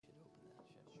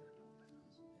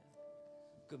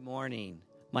Good morning.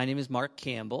 My name is Mark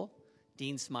Campbell.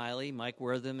 Dean Smiley, Mike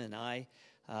Wortham, and I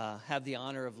have the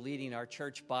honor of leading our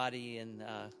church body in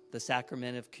the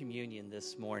sacrament of communion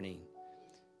this morning.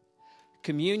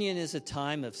 Communion is a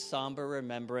time of somber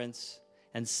remembrance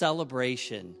and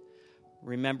celebration,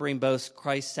 remembering both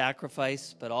Christ's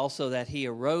sacrifice, but also that he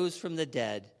arose from the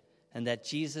dead and that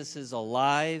Jesus is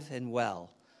alive and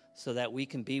well, so that we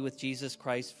can be with Jesus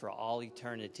Christ for all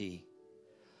eternity.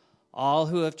 All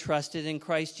who have trusted in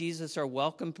Christ Jesus are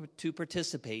welcome to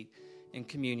participate in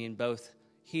communion, both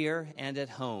here and at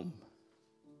home.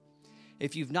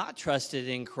 If you've not trusted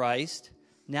in Christ,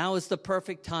 now is the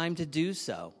perfect time to do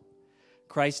so.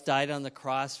 Christ died on the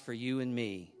cross for you and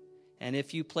me. And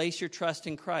if you place your trust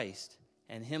in Christ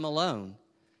and him alone,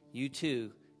 you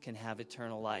too can have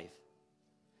eternal life.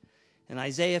 In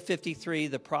Isaiah 53,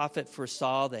 the prophet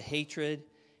foresaw the hatred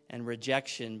and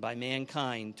rejection by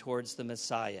mankind towards the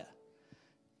Messiah.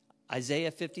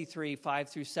 Isaiah 53,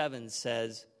 5-7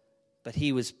 says, "But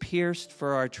he was pierced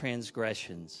for our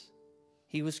transgressions.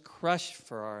 He was crushed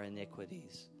for our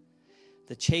iniquities.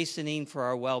 The chastening for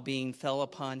our well-being fell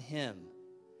upon him,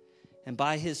 and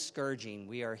by his scourging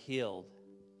we are healed.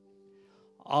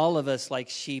 All of us like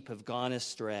sheep have gone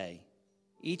astray.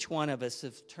 Each one of us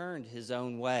has turned his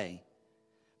own way.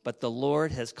 But the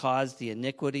Lord has caused the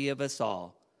iniquity of us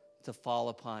all to fall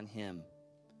upon him.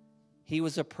 He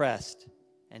was oppressed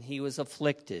and he was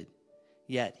afflicted,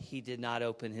 yet he did not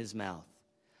open his mouth.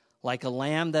 Like a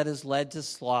lamb that is led to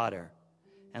slaughter,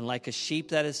 and like a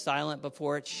sheep that is silent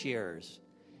before its shearers,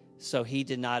 so he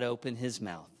did not open his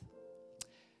mouth."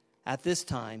 At this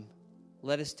time,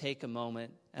 let us take a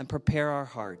moment and prepare our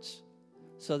hearts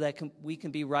so that we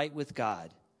can be right with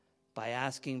God by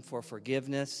asking for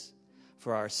forgiveness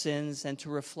for our sins and to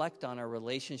reflect on our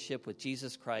relationship with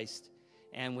Jesus Christ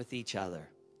and with each other.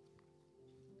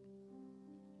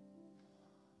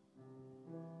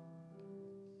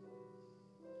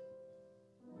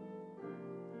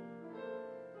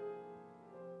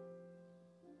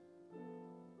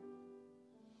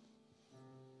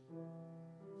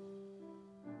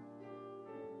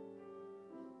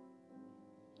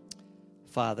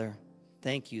 Father,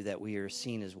 thank you that we are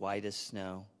seen as white as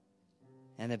snow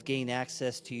and have gained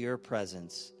access to your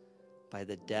presence by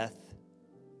the death,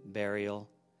 burial,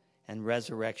 and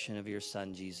resurrection of your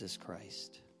Son, Jesus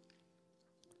Christ.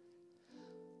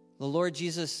 The Lord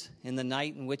Jesus, in the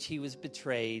night in which he was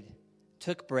betrayed,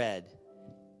 took bread,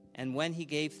 and when he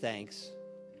gave thanks,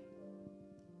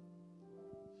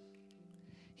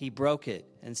 he broke it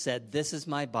and said, "This is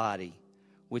my body,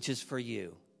 which is for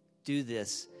you. Do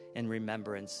this in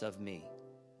remembrance of me."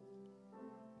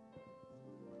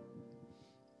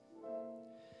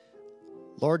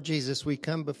 Lord Jesus, we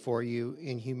come before you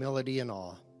in humility and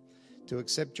awe to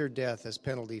accept your death as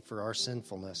penalty for our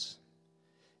sinfulness.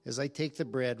 As I take the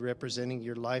bread representing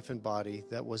your life and body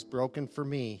that was broken for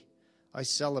me, I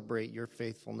celebrate your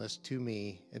faithfulness to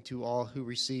me and to all who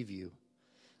receive you.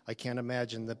 I can't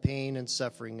imagine the pain and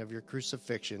suffering of your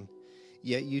crucifixion,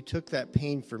 yet you took that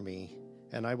pain for me,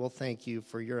 and I will thank you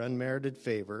for your unmerited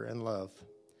favor and love.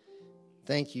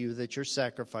 Thank you that your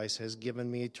sacrifice has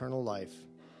given me eternal life.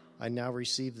 I now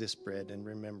receive this bread in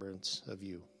remembrance of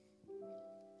you.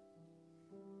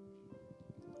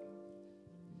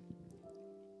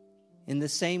 In the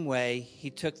same way, he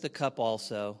took the cup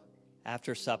also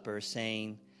after supper,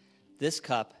 saying, "This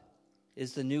cup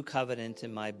is the new covenant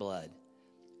in my blood.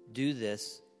 Do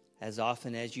this as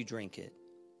often as you drink it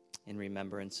in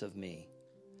remembrance of me.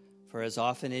 For as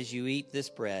often as you eat this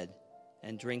bread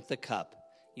and drink the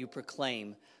cup, you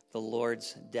proclaim the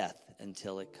Lord's death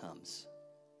until it comes."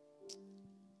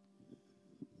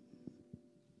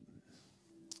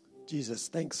 Jesus,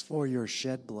 thanks for your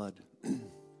shed blood,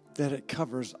 that it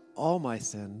covers all my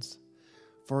sins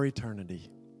for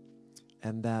eternity,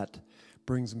 and that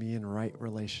brings me in right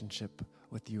relationship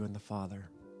with you and the Father.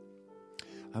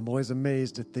 I'm always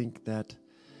amazed to think that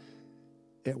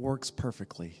it works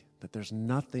perfectly, that there's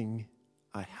nothing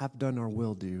I have done or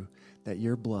will do that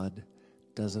your blood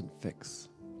doesn't fix.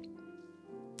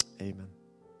 Amen.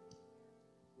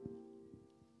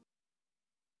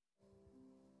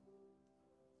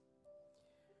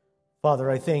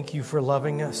 Father, I thank you for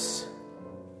loving us.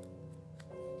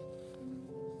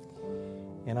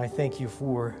 And I thank you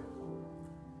for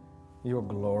your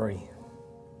glory,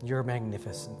 your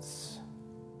magnificence.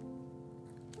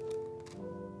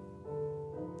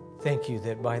 Thank you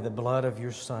that by the blood of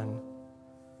your Son,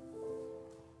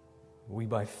 we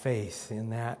by faith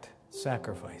in that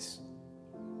sacrifice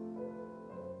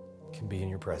can be in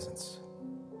your presence.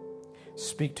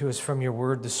 Speak to us from your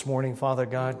word this morning, Father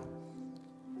God.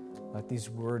 Let these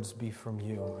words be from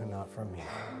you and not from me.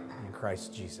 In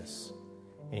Christ Jesus.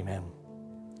 Amen.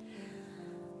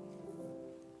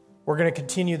 We're going to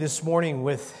continue this morning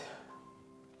with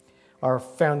our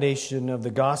Foundation of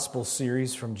the Gospel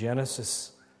series from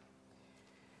Genesis.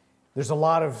 There's a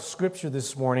lot of scripture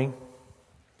this morning.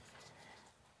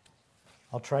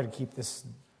 I'll try to keep this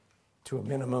to a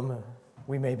minimum.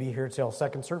 We may be here till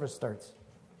second service starts.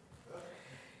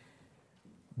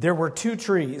 There were 2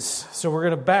 trees. So we're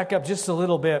going to back up just a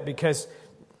little bit because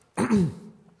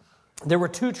there were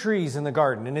 2 trees in the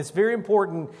garden. And it's very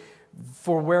important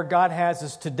for where God has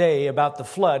us today about the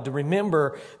flood to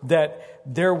remember that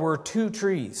there were 2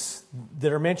 trees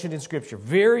that are mentioned in Scripture.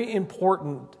 Very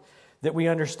important that we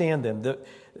understand them.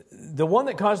 The one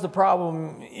that caused the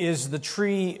problem is the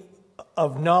tree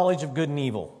of knowledge of good and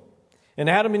evil. And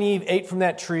Adam and Eve ate from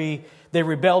that tree. They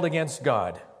rebelled against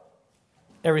God.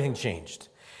 Everything changed.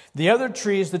 The other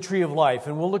tree is the tree of life,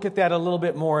 and we'll look at that a little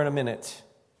bit more in a minute.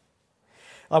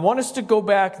 I want us to go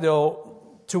back, though,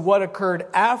 to what occurred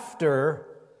after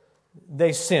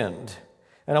they sinned.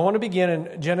 And I want to begin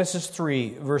in Genesis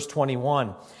 3, verse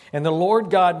 21. And the Lord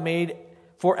God made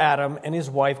for Adam and his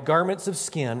wife garments of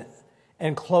skin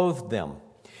and clothed them.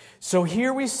 So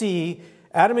here we see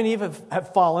Adam and Eve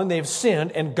have fallen, they've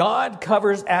sinned, and God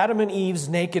covers Adam and Eve's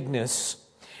nakedness,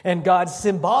 and God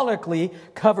symbolically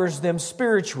covers them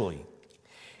spiritually.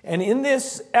 And in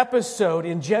this episode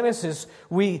in Genesis,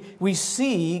 we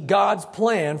see God's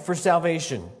plan for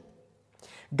salvation.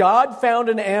 God found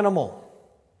an animal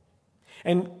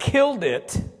and killed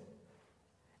it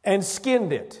and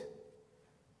skinned it.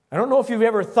 I don't know if you've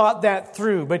ever thought that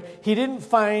through, but he didn't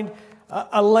find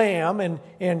a lamb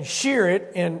and shear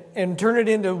it and turn it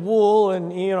into wool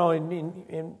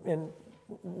and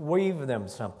weave them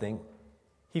something.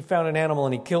 He found an animal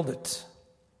and he killed it,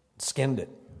 skinned it.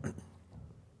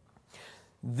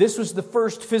 This was the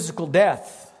first physical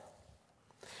death.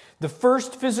 The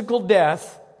first physical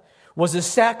death was a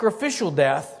sacrificial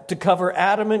death to cover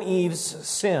Adam and Eve's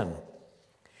sin.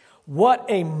 What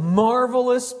a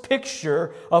marvelous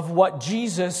picture of what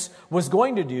Jesus was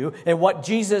going to do and what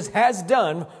Jesus has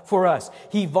done for us.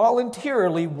 He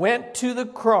voluntarily went to the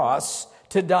cross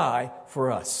to die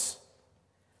for us.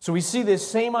 So we see this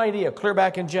same idea clear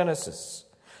back in Genesis.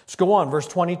 Let's go on, verse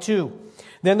 22.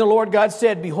 Then the Lord God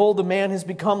said, "Behold, the man has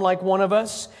become like one of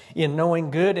us in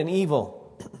knowing good and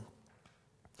evil.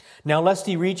 Now lest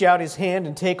he reach out his hand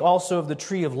and take also of the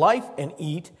tree of life and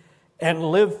eat and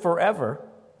live forever."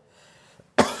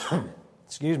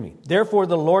 Excuse me. Therefore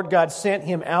the Lord God sent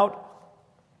him out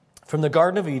from the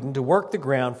Garden of Eden to work the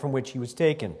ground from which he was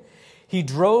taken. He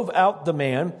drove out the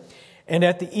man, and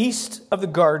at the east of the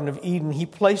Garden of Eden he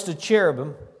placed a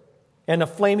cherubim and a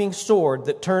flaming sword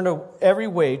that turned every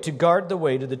way to guard the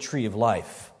way to the tree of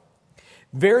life.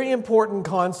 Very important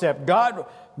concept. God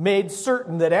made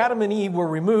certain that Adam and Eve were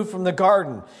removed from the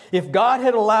garden. If God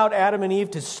had allowed Adam and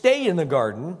Eve to stay in the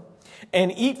garden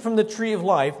and eat from the tree of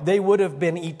life, they would have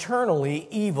been eternally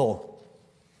evil.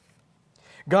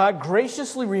 God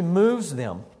graciously removes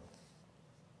them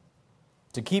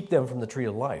to keep them from the tree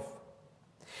of life.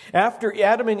 After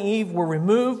Adam and Eve were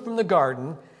removed from the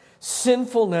garden,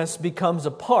 sinfulness becomes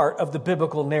a part of the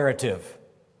biblical narrative.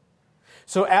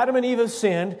 So Adam and Eve have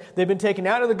sinned, they've been taken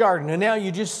out of the garden, and now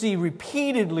you just see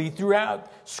repeatedly throughout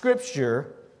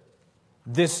Scripture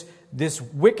this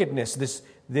wickedness,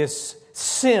 this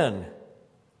sin.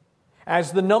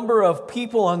 As the number of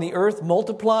people on the earth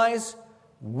multiplies,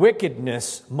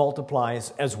 wickedness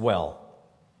multiplies as well.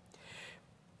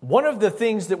 One of the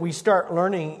things that we start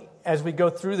learning as we go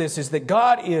through this is that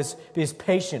God is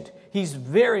patient. He's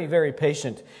very, very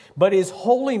patient. But His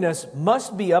holiness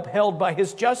must be upheld by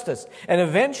His justice. And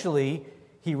eventually,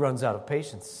 He runs out of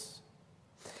patience.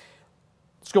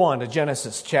 Let's go on to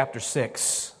Genesis chapter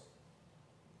 6.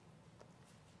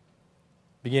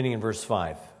 Beginning in verse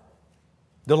 5.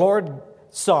 The Lord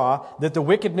saw that the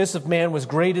wickedness of man was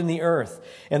great in the earth,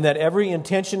 and that every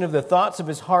intention of the thoughts of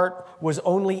his heart was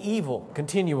only evil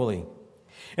continually.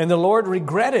 And the Lord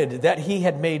regretted that He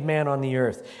had made man on the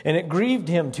earth, and it grieved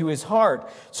Him to His heart.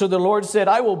 So the Lord said,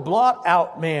 "I will blot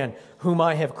out man, whom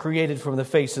I have created from the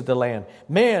face of the land,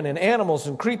 man and animals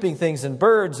and creeping things and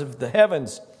birds of the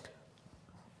heavens,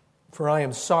 for I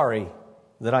am sorry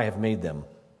that I have made them."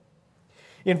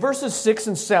 In verses 6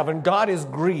 and 7, God is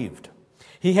grieved.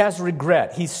 He has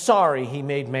regret. He's sorry He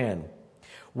made man.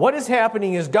 What is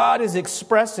happening is God is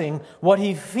expressing what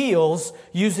He feels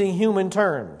using human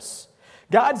terms.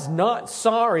 God's not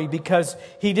sorry because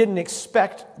He didn't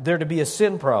expect there to be a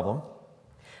sin problem.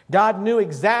 God knew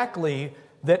exactly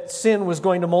that sin was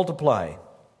going to multiply.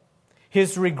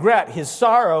 His regret, his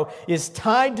sorrow is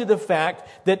tied to the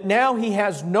fact that now he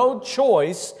has no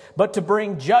choice but to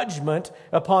bring judgment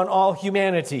upon all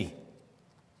humanity.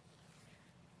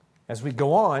 As we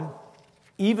go on,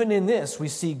 even in this, we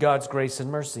see God's grace and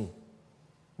mercy.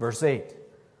 Verse 8.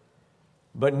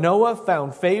 But Noah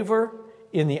found favor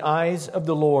in the eyes of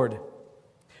the Lord.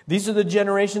 These are the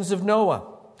generations of Noah.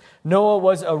 Noah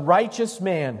was a righteous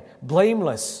man,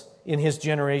 blameless in his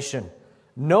generation.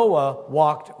 Noah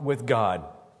walked with God.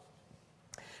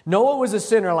 Noah was a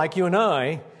sinner like you and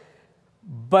I,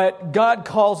 but God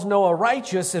calls Noah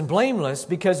righteous and blameless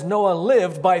because Noah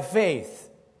lived by faith.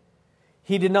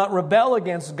 He did not rebel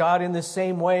against God in the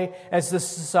same way as the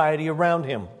society around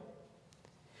him.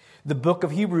 The book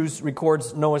of Hebrews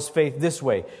records Noah's faith this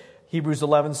way. Hebrews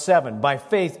 11:7. By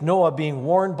faith, Noah, being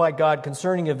warned by God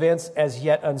concerning events as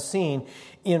yet unseen,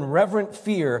 in reverent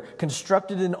fear,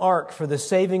 constructed an ark for the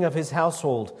saving of his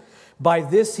household. By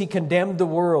this he condemned the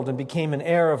world and became an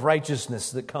heir of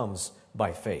righteousness that comes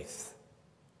by faith.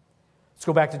 Let's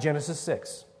go back to Genesis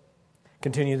 6.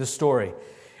 Continue the story.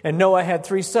 And Noah had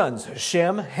 3 sons,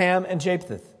 Shem, Ham, and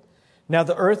Japheth. Now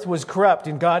the earth was corrupt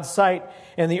in God's sight,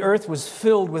 and the earth was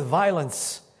filled with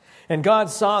violence. And God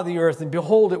saw the earth, and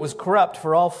behold, it was corrupt,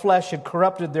 for all flesh had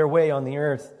corrupted their way on the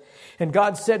earth. And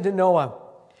God said to Noah,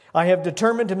 I have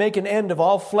determined to make an end of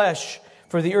all flesh,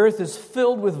 for the earth is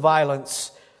filled with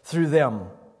violence through them.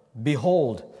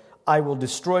 Behold, I will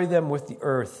destroy them with the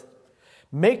earth.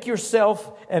 Make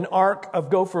yourself an ark of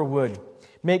gopher wood.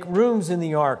 Make rooms in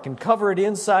the ark, and cover it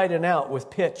inside and out with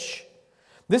pitch.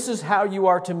 This is how you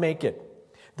are to make it.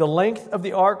 The length of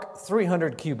the ark,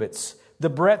 300 cubits. The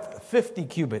breadth, 50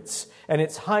 cubits. And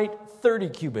its height, 30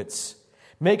 cubits.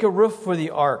 Make a roof for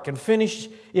the ark, and finish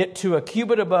it to a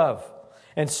cubit above.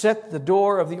 And set the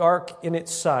door of the ark in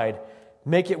its side.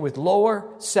 Make it with lower,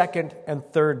 second, and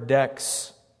third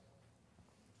decks.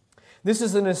 This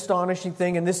is an astonishing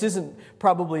thing, and this isn't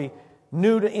probably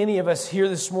new to any of us here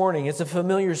this morning. It's a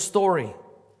familiar story.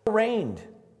 It rained.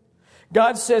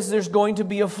 God says there's going to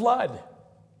be a flood.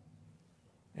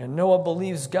 And Noah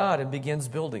believes God and begins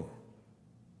building.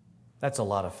 That's a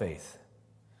lot of faith.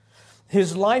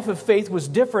 His life of faith was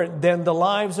different than the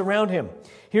lives around him.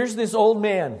 Here's this old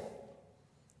man.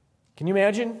 Can you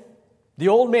imagine? The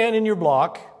old man in your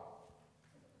block,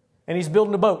 and he's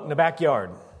building a boat in the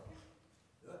backyard.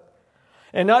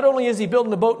 And not only is he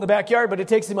building a boat in the backyard, but it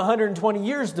takes him 120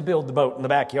 years to build the boat in the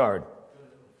backyard.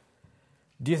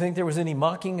 Do you think there was any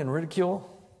mocking and ridicule?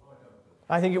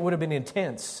 I think it would have been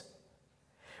intense.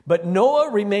 But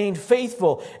Noah remained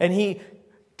faithful, and he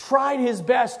tried his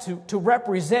best to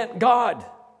represent God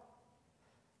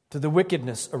to the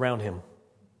wickedness around him.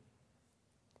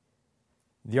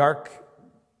 The ark,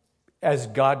 as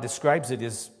God describes it,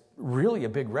 is really a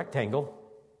big rectangle.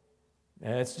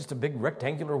 And it's just a big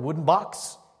rectangular wooden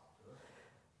box.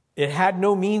 It had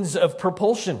no means of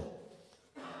propulsion.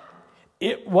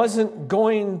 It wasn't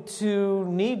going to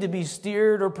need to be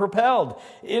steered or propelled.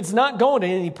 It's not going to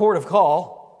any port of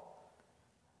call.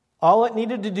 All it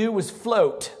needed to do was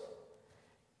float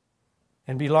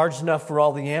and be large enough for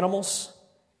all the animals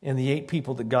and the 8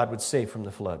 people that God would save from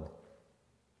the flood.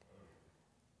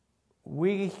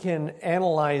 We can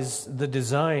analyze the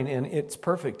design, and it's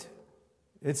perfect.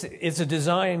 It's a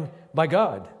design by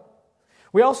God.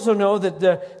 We also know that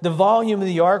the volume of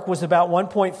the ark was about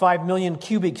 1.5 million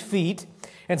cubic feet.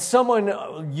 And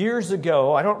someone years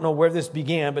ago, I don't know where this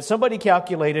began, but somebody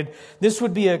calculated this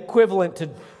would be equivalent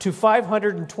to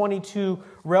 522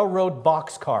 railroad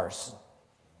boxcars.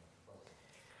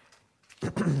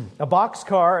 A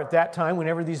boxcar at that time,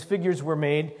 whenever these figures were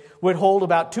made, would hold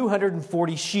about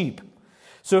 240 sheep.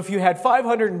 So if you had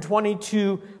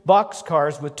 522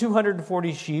 boxcars with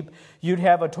 240 sheep, you'd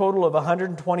have a total of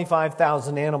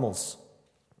 125,000 animals.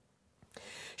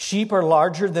 Sheep are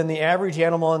larger than the average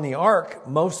animal in the ark,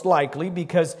 most likely,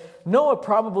 because Noah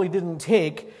probably didn't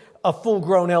take a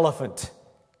full-grown elephant.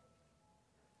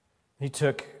 He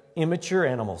took immature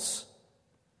animals.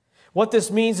 What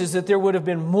this means is that there would have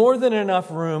been more than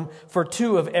enough room for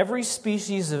 2 of every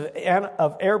species of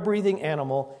air-breathing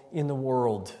animal in the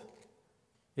world.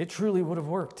 It truly would have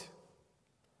worked.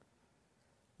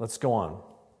 Let's go on.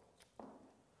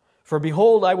 For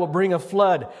behold, I will bring a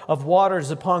flood of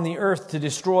waters upon the earth to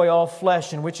destroy all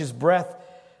flesh in which is breath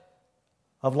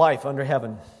of life under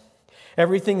heaven.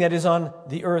 Everything that is on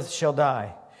the earth shall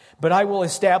die. But I will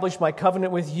establish my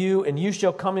covenant with you, and you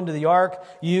shall come into the ark,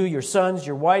 you, your sons,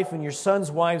 your wife, and your sons'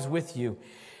 wives with you.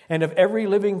 And of every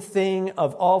living thing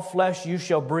of all flesh you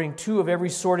shall bring 2 of every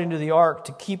sort into the ark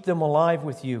to keep them alive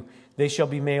with you. They shall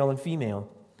be male and female.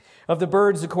 Of the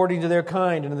birds according to their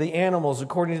kind, and of the animals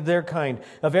according to their kind,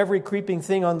 of every creeping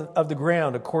thing of the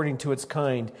ground according to its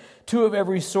kind. 2 of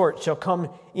every sort shall come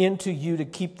into you to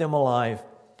keep them alive.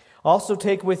 Also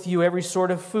take with you every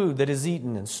sort of food that is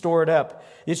eaten, and store it up.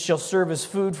 It shall serve as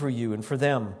food for you and for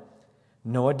them.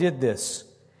 Noah did this.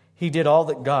 He did all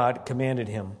that God commanded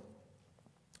him.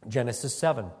 Genesis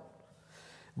 7.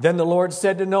 Then the Lord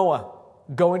said to Noah,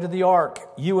 "Go into the ark,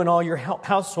 you and all your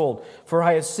household, for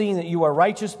I have seen that you are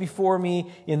righteous before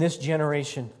me in this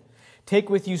generation. Take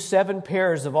with you 7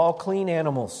 pairs of all clean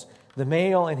animals, the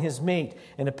male and his mate,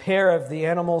 and a pair of the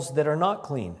animals that are not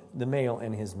clean, the male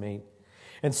and his mate.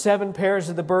 And 7 pairs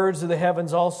of the birds of the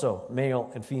heavens also, male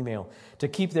and female, to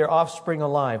keep their offspring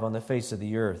alive on the face of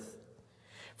the earth.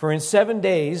 For in 7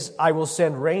 days I will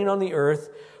send rain on the earth,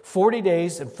 40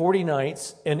 days and 40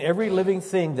 nights, and every living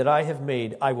thing that I have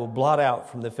made I will blot out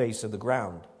from the face of the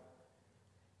ground."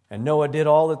 And Noah did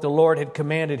all that the Lord had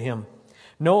commanded him.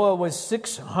 Noah was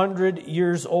 600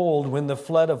 years old when the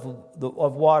flood of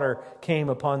water came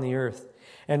upon the earth.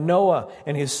 And Noah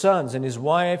and his sons and his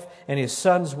wife and his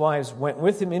sons' wives went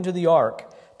with him into the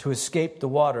ark to escape the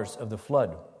waters of the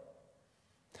flood.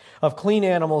 Of clean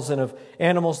animals and of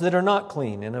animals that are not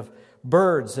clean, and of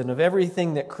birds and of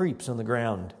everything that creeps on the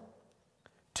ground.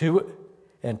 2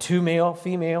 male,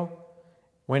 female,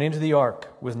 went into the ark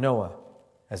with Noah,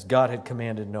 as God had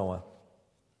commanded Noah.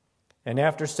 And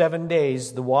after 7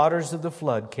 days, the waters of the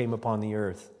flood came upon the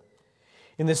earth.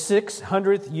 In the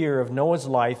 600th year of Noah's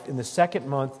life, in the 2nd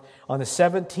month, on the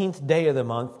 17th day of the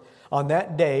month, on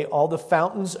that day, all the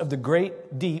fountains of the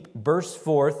great deep burst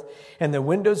forth, and the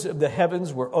windows of the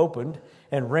heavens were opened,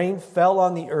 and rain fell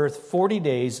on the earth 40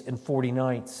 days and 40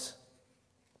 nights.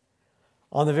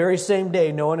 On the very same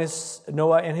day,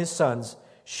 Noah and his sons,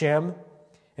 Shem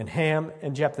and Ham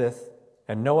and Japheth,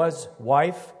 and Noah's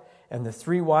wife and the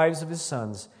 3 wives of his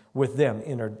sons, with them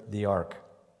entered the ark.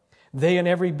 They and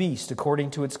every beast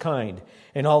according to its kind,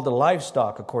 and all the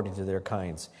livestock according to their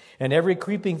kinds, and every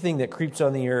creeping thing that creeps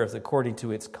on the earth according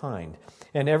to its kind,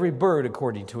 and every bird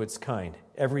according to its kind,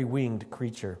 every winged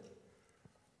creature.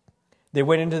 They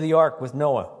went into the ark with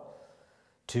Noah,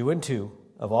 2 and 2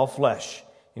 of all flesh,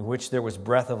 in which there was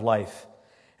breath of life.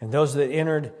 And those that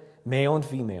entered, male and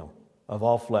female, of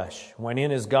all flesh, went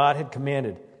in as God had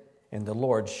commanded, and the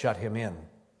Lord shut him in.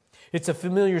 It's a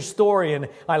familiar story, and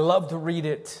I love to read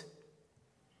it.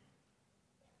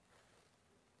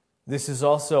 This is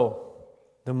also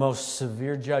the most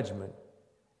severe judgment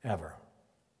ever.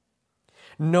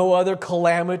 No other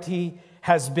calamity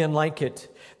has been like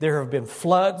it. There have been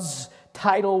floods,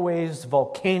 tidal waves,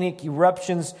 volcanic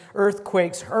eruptions,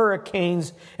 earthquakes,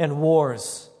 hurricanes, and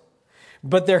wars.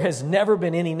 But there has never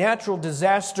been any natural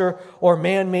disaster or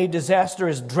man-made disaster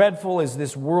as dreadful as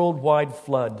this worldwide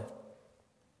flood.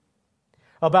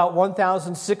 About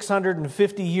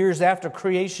 1,650 years after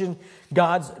creation,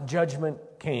 God's judgment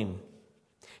came.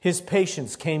 His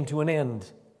patience came to an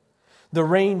end. The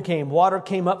rain came, water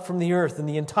came up from the earth, and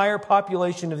the entire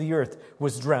population of the earth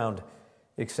was drowned,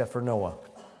 except for Noah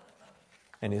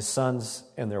and his sons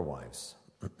and their wives.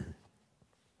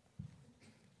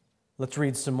 Let's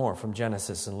read some more from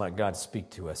Genesis and let God speak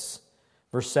to us.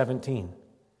 Verse 17.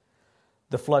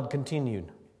 The flood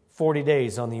continued 40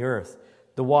 days on the earth.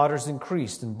 The waters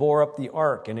increased and bore up the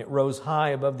ark, and it rose high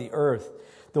above the earth.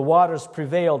 The waters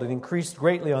prevailed and increased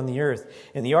greatly on the earth,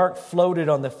 and the ark floated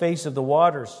on the face of the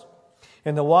waters.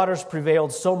 And the waters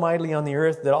prevailed so mightily on the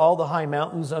earth that all the high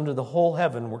mountains under the whole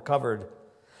heaven were covered.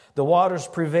 The waters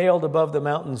prevailed above the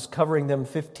mountains, covering them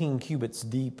 15 cubits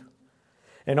deep.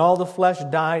 And all the flesh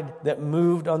died that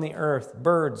moved on the earth,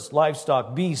 birds,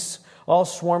 livestock, beasts, all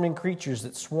swarming creatures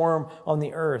that swarm on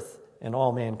the earth, and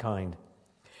all mankind.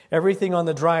 Everything on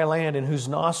the dry land in whose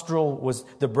nostril was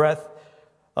the breath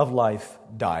of life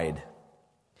died.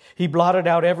 He blotted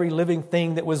out every living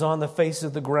thing that was on the face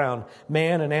of the ground,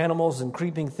 man and animals and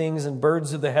creeping things and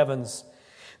birds of the heavens.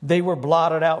 They were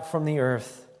blotted out from the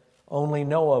earth. Only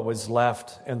Noah was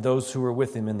left and those who were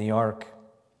with him in the ark.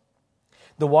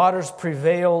 The waters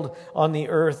prevailed on the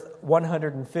earth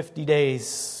 150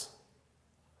 days.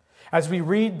 As we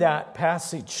read that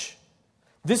passage,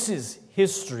 this is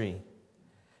history.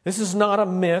 This is not a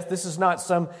myth. This is not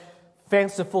some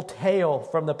fanciful tale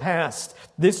from the past.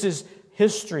 This is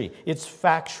history. It's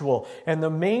factual. And the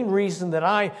main reason that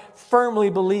I firmly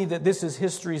believe that this is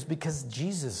history is because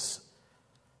Jesus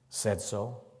said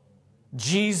so.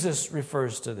 Jesus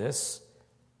refers to this.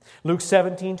 Luke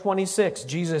 17:26,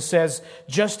 Jesus says,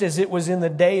 "Just as it was in the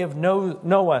day of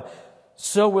Noah,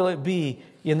 so will it be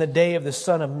in the day of the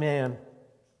Son of Man."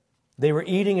 They were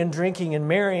eating and drinking and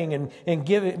marrying and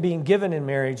being given in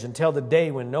marriage until the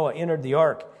day when Noah entered the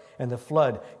ark and the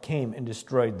flood came and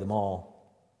destroyed them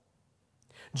all.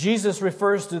 Jesus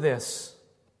refers to this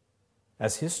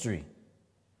as history.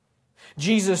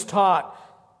 Jesus taught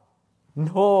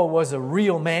Noah was a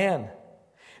real man.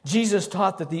 Jesus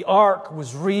taught that the ark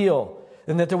was real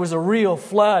and that there was a real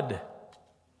flood.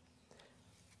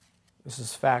 This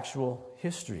is factual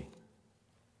history.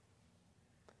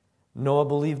 Noah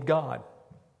believed God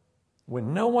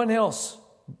when no one else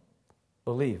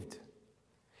believed.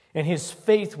 And his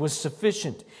faith was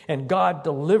sufficient, and God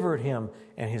delivered him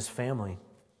and his family.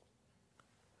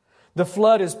 The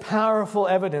flood is powerful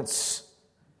evidence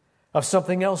of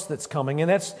something else that's coming, and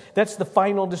that's the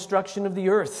final destruction of the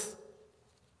earth.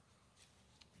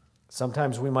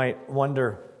 Sometimes we might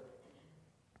wonder,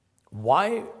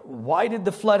 why did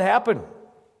the flood happen?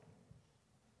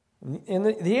 And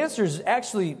the answer is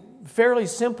actually fairly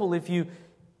simple if you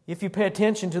pay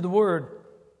attention to the word.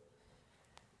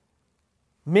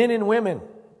 Men and women,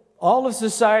 all of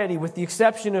society, with the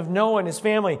exception of Noah and his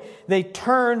family, they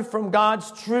turned from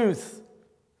God's truth.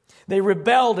 They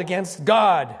rebelled against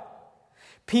God.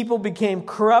 People became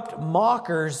corrupt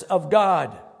mockers of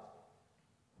God.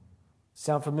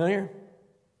 Sound familiar?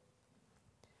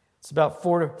 It's about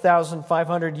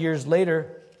 4,500 years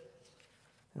later,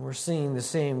 and we're seeing the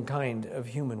same kind of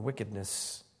human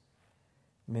wickedness.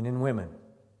 Men and women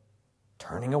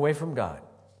turning away from God,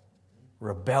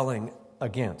 rebelling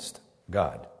against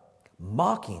God,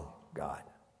 mocking God.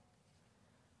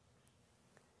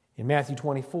 In Matthew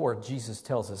 24, Jesus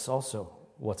tells us also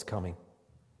what's coming.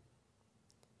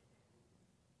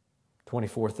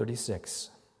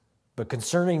 24:36. But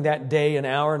concerning that day and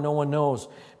hour no one knows,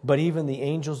 but even the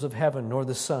angels of heaven, nor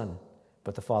the Son,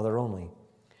 but the Father only.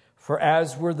 For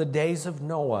as were the days of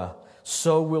Noah,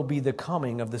 so will be the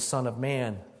coming of the Son of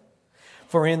Man.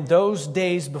 For in those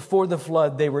days before the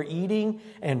flood, they were eating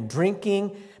and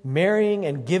drinking, marrying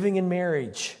and giving in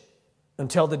marriage,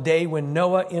 until the day when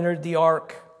Noah entered the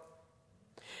ark.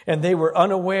 And they were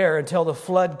unaware until the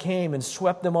flood came and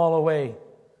swept them all away.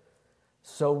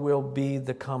 So will be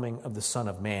the coming of the Son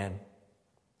of Man.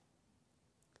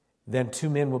 Then 2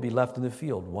 men will be left in the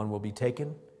field. One will be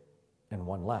taken and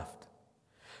one left.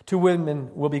 2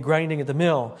 women will be grinding at the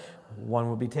mill. One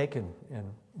will be taken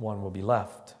and one will be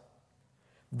left.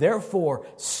 Therefore,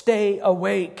 stay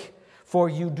awake, for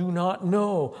you do not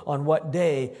know on what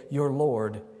day your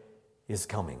Lord is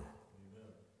coming.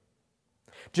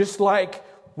 Just like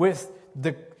with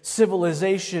the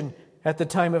civilization at the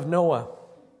time of Noah,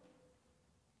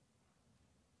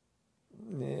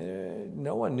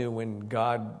 no one knew when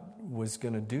God was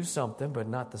going to do something, but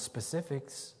not the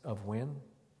specifics of when.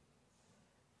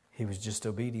 He was just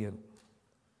obedient.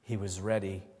 He was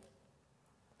ready.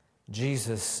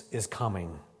 Jesus is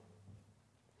coming,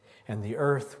 and the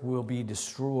earth will be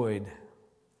destroyed.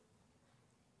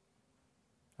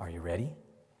 Are you ready?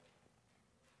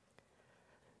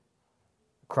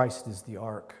 Christ is the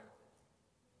ark.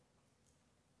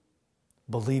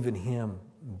 Believe in Him,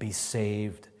 be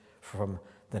saved from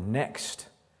the next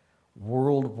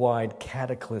worldwide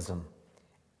cataclysm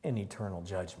and eternal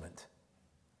judgment.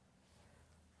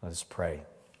 Let us pray.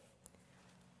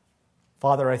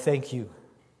 Father, I thank you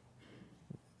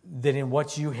that in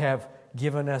what you have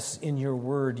given us in your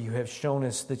word, you have shown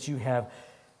us that you have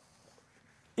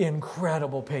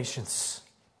incredible patience.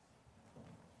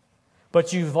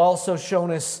 But you've also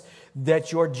shown us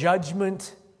that your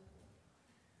judgment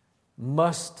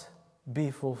must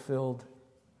be fulfilled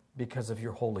because of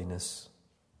your holiness.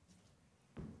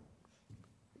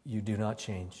 You do not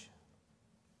change.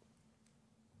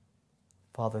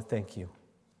 Father, thank you.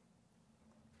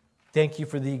 Thank you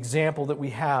for the example that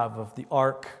we have of the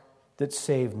ark that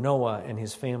saved Noah and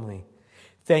his family.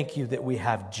 Thank you that we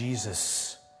have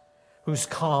Jesus, who's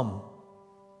come,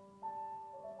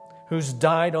 who's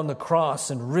died on the cross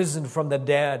and risen from the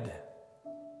dead.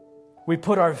 We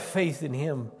put our faith in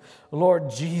Him.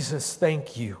 Lord Jesus,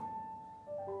 thank you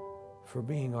for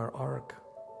being our ark.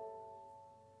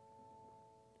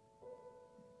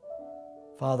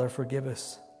 Father, forgive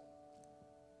us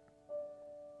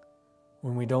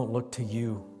when we don't look to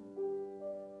you.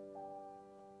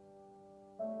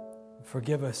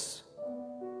 Forgive us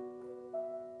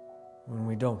when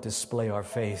we don't display our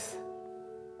faith.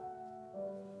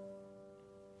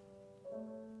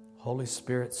 Holy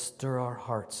Spirit, stir our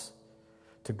hearts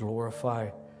to glorify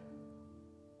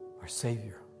our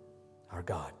Savior, our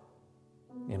God,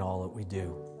 in all that we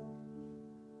do.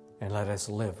 And let us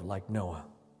live like Noah,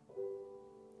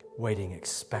 waiting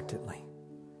expectantly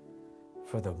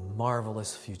for the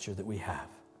marvelous future that we have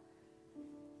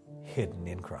hidden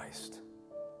in Christ.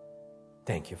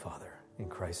 Thank you, Father. In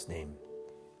Christ's name,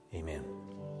 amen.